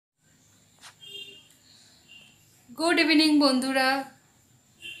Good evening বন্ধুরা,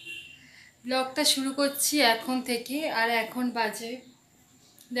 ব্লগটা শুরু করছি এখন থেকে। আর এখন বাজে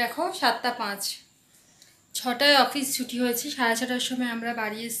দেখো 7:05। 6টায় অফিস ছুটি হয়েছে, 6:30টার সময় আমরা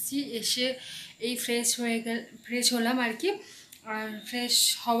বাড়ি এসেছি। এসে এই ফ্রেশ হলাম আর কি। আর ফ্রেশ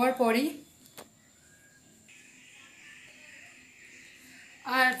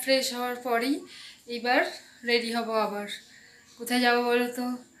হওয়ার পরেই এবার রেডি হব। আবার কোথায় যাব বলো তো?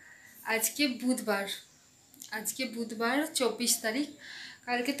 আজকে বুধবার 24 তারিখ।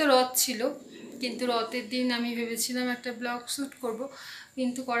 কালকে তো রথ ছিল, কিন্তু রথের দিন আমি ভেবেছিলাম একটা ব্লগ শ্যুট করব,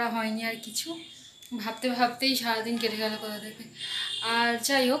 কিন্তু করা হয়নি। আর কিছু ভাবতেই সারাদিন কেটে গেল কোথা থেকে। আর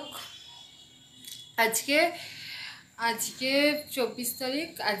যাই হোক, আজকে 24 তারিখ।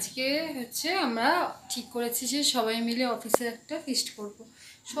 আজকে হচ্ছে আমরা ঠিক করেছি যে সবাই মিলে অফিসে একটা ফিস্ট করব।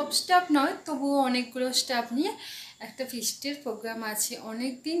 সব স্টাফ নয়, তবুও অনেকগুলো স্টাফ নিয়ে একটা ফিস্টের প্রোগ্রাম আছে।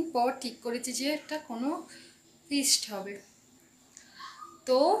 অনেক দিন পর ঠিক করেছি যে একটা কোনো ফিস্ট হবে,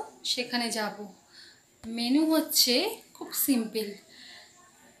 তো সেখানে যাব। মেনু হচ্ছে খুব সিম্পল,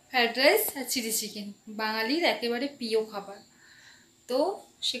 ফ্রায়েড রাইস আর চিলি চিকেন, বাঙালির একেবারে প্রিয় খাবার। তো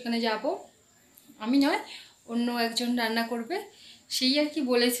সেখানে যাব, আমি নয়, অন্য একজন রান্না করবে। সেই আর কি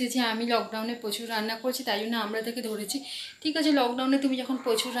বলেছে যে আমি লকডাউনে প্রচুর রান্না করেছি, তাই জন্য আমরা তাকে ধরেছি। ঠিক আছে, লকডাউনে তুমি যখন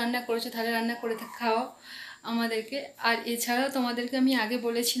প্রচুর রান্না করেছো, তাহলে রান্না করে খাওয়াও আমাদেরকে। আর এছাড়াও তোমাদেরকে আমি আগে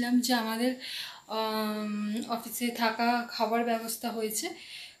বলেছিলাম যে আমাদের অফিসে থাকা খাবার ব্যবস্থা হয়েছে।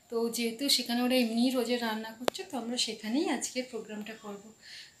 তো যেহেতু সেখানে ওরা এমনি রোজে রান্না করছে, তো আমরা সেখানেই আজকের প্রোগ্রামটা করব।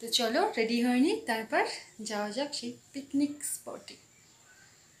 তো চলো রেডি হয়ে নিই, তারপর যাওয়া যাক সেই পিকনিক স্পটে।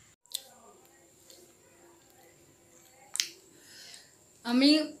 আমি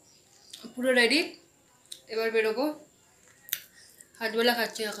পুরো রেডি, এবার বেরোবো। হাতবেলা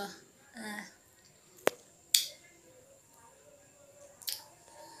খাচ্ছি একা।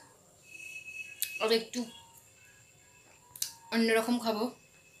 আর একটু অন্যরকম খাবো,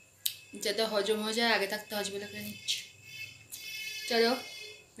 যাতে হজম হয়ে যায়। আগে থাকতে হাতবেলা খেয়ে নিচ্ছি। চলো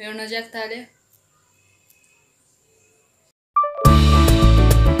বেরোনো যাক তাহলে।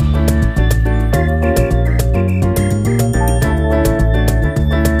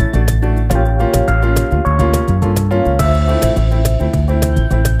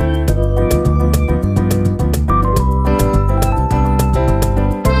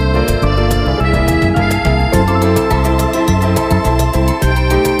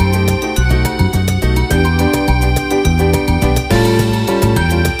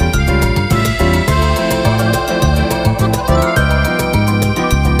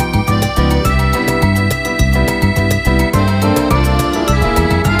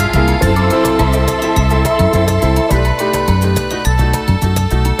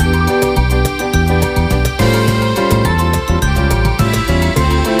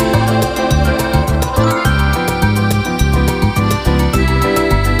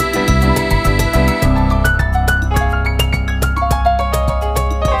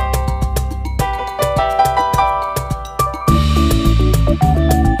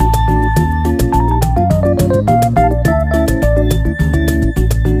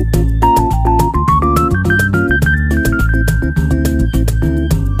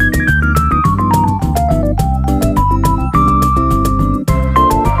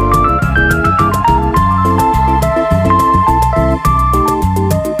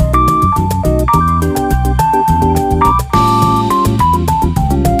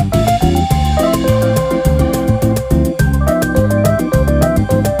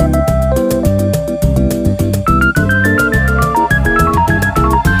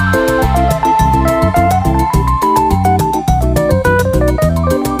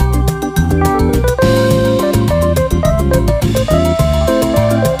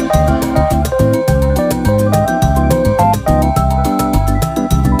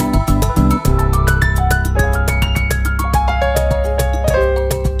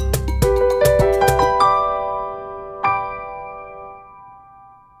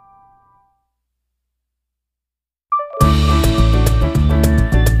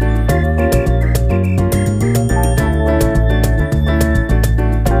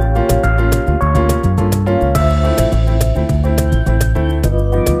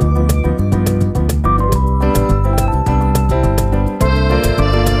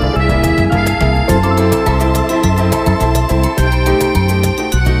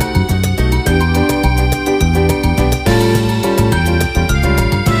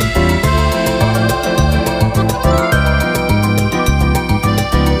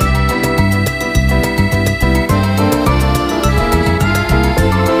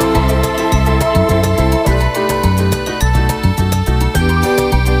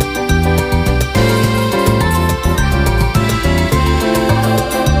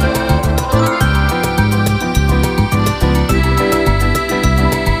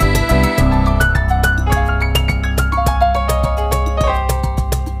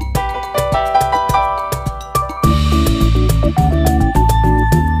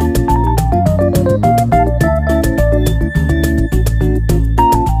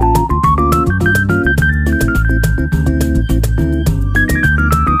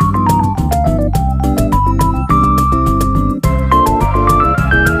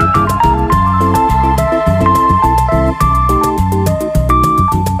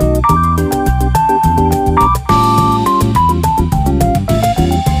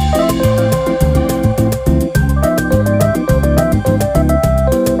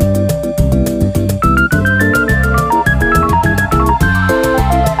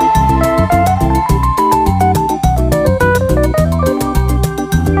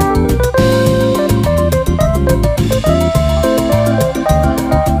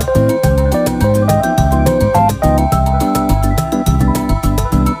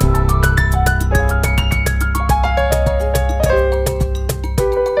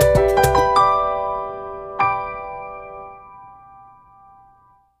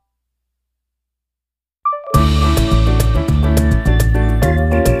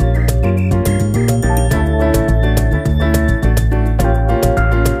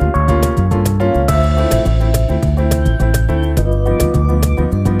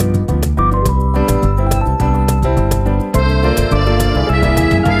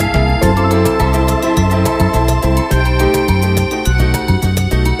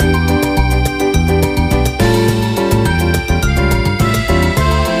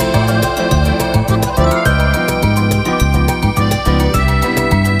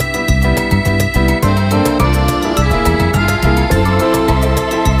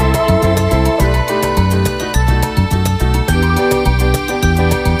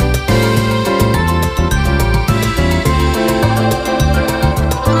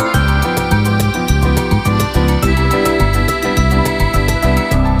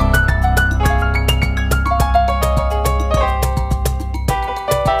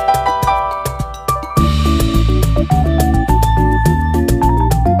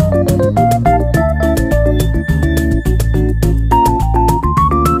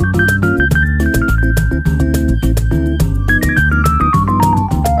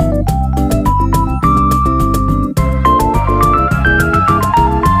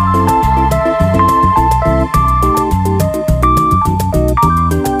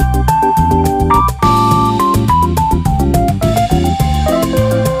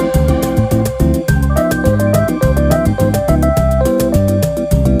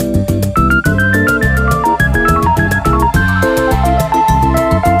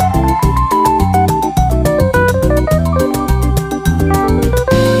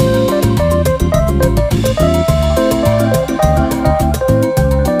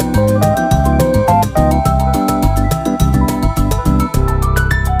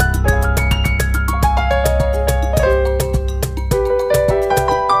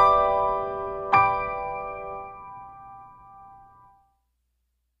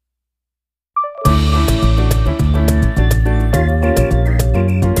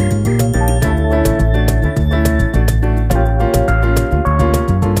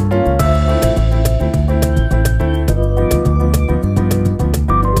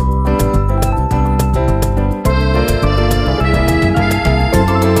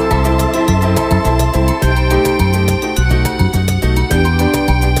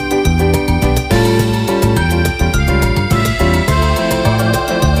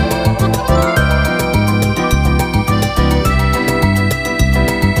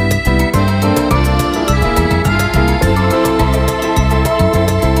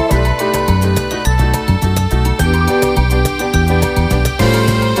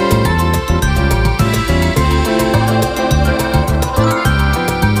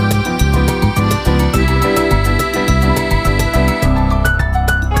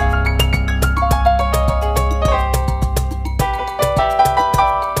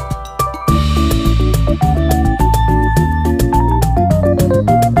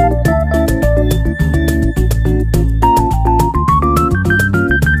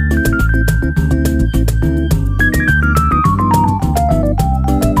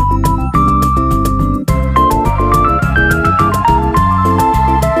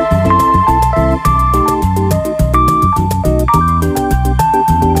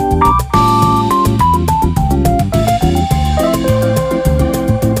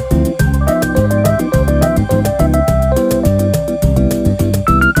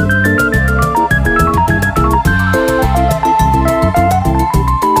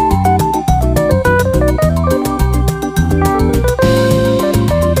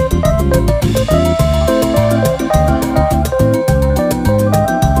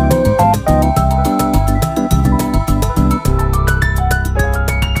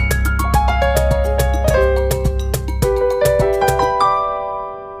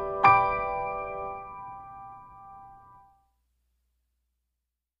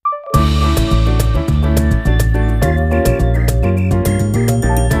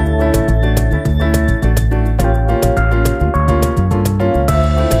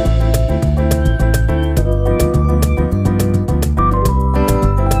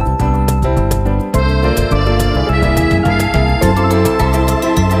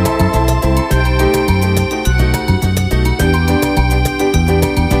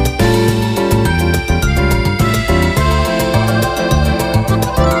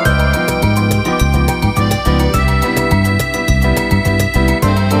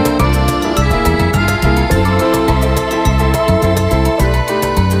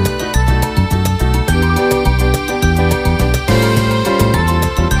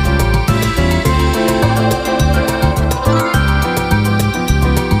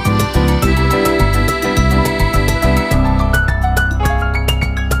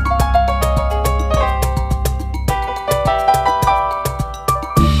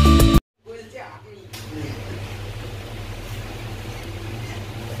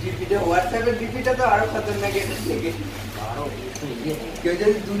 ছবিটা তো আরো খতরনাক এটা থেকে। কেউ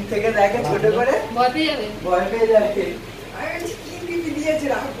যদি দূর থেকে দেখে ছোট করে ভয় পেয়ে যাবে। কি টিভি দিয়েছে,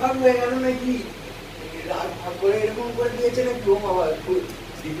 রাগ ভাগ হয়ে গেল নাকি? রাগ ভাগ করে এরকম করে দিয়েছে নাকি? ও বাবা,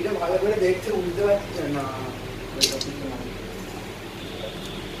 টিভিটা ভালো করে দেখছে, বুঝতে পারছে না।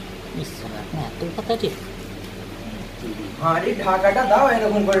 হাঁড়ি ঢাকাটা দাও,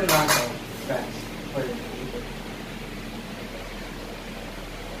 এরকম করে না দাও।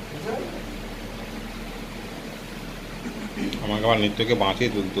 আমাকে আবার নিত্যকে বাঁচিয়ে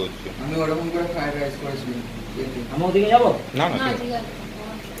তুলতে হচ্ছে। আমি ওরকম করে ফ্রাইড রাইস করেছি। আমি ওদিকে যাবো না না,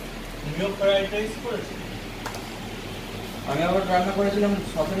 আমি আবার রান্না করেছিলাম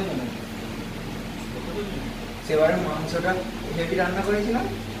 17 জন। সেবারে মাংসটা হেভি রান্না করেছিলাম,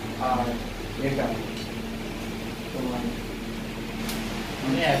 আর এটা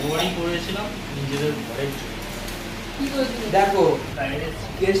আমি একবারই করেছিলাম নিজেদের ঘরে। দেখো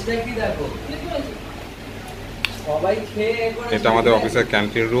কেসটা কি, দেখো সবাই খেয়ে এটা আমাদের অফিসের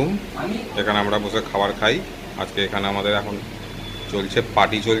ক্যান্টিন রুম। আমি এখানে আমরা বসে খাবার খাই। আজকে এখানে আমাদের এখন চলছে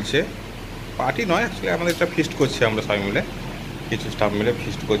পার্টি চলছে। পার্টি নয়, অ্যাকচুয়ালি আমাদের একটা ফিস্ট করছি আমরা সবাই মিলে, কিছু স্টাফ মিলে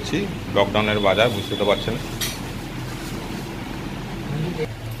ফিস্ট করছি। লকডাউনের বাজার, বুঝতে তো পারছেন।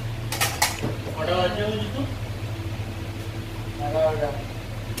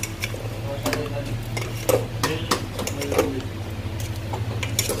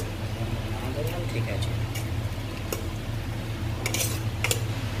 ঠিক আছে,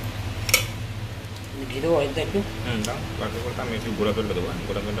 ঘি দেবো হয়তো একটু। দাও বাকি বলতে আমি একটু গোড়া তেলটা দেবো।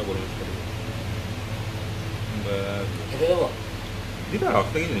 গোড়া তেলটা গরম করে খেতে দেবো। দিদা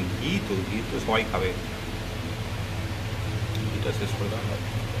রক্ত ঘি তো, ঘি তো সবাই খাবে। ঘিটা শেষ করে দেওয়া হয়।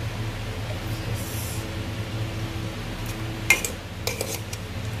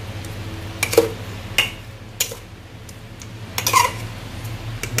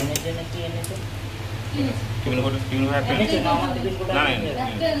 কি এনেছো?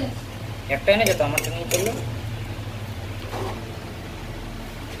 একটা এনেছো তো, আমার নিয়ে চললো।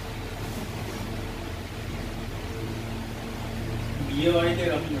 বিয়ে বাড়িতে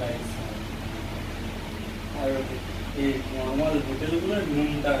এরকম রাইস, আর এই নর্মাল হোটেলগুলো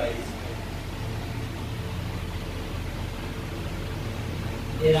নুনটা রাইস।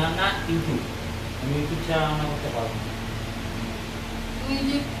 এই রান্না ইউটিউব, আমি ইউটিউব ছাড়া রান্না করতে পারবো না।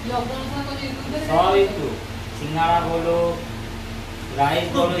 সব ইউটিউব, সিঙ্গারা বলো, রাইস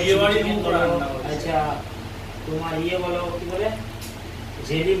বলো, বিয়ে বাড়ি চিকেন বলো, আচ্ছা তোমার ইয়ে বলো, কি বলে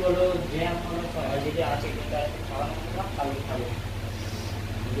জেলি বলো, জ্যাম বলো, যেটা আছে কিন্তু খাওয়ানো কালকে খাবো।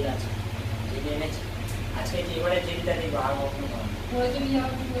 জেলি আছে, জেলি এনেছি আজকে। এবারে জেলিটা দিই আর কখনো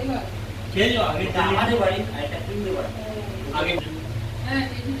খেয়ে যাও আগে। আমাদের বাড়ি আর এটা কিনতে পারি আগে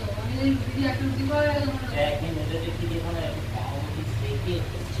একদিন ওদের কি দিয়ে মানে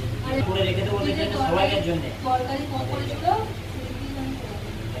করে রেখে দেবো ওদের জন্য, সবাইয়ের জন্য।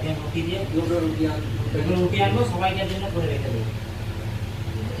 রুটি দিয়ে রুটি আনবো, সবাইকার জন্য করে রেখে দেবো।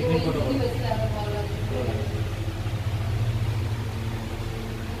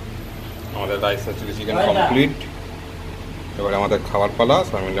 আমাদের রাইস আর চিলি চিকেন কমপ্লিট। এবারে আমাদের খাবার পালা,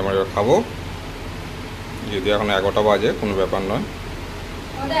 সবাই মিলে আমরা এবার খাবো। যদি এখন 11টা বাজে, কোনো ব্যাপার নয়।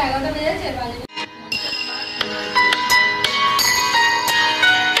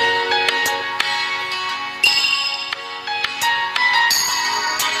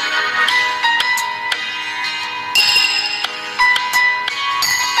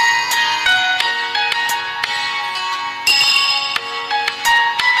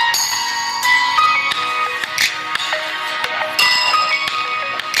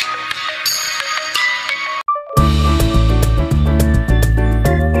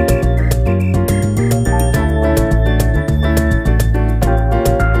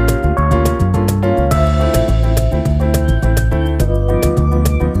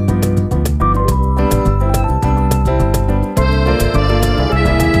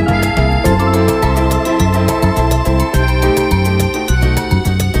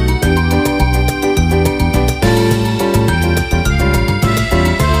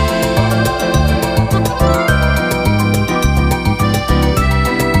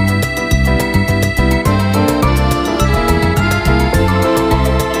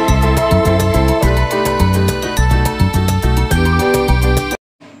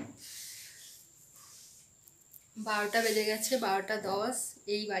 বারোটা বেজে গেছে, 12:10।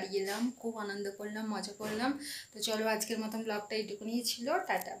 এই বাড়ি এলাম, খুব আনন্দ করলাম, মজা করলাম। তো চলো আজকের মতন ব্লগটা এইটুকুনি ছিল।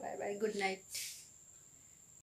 Tata, bye bye, good night.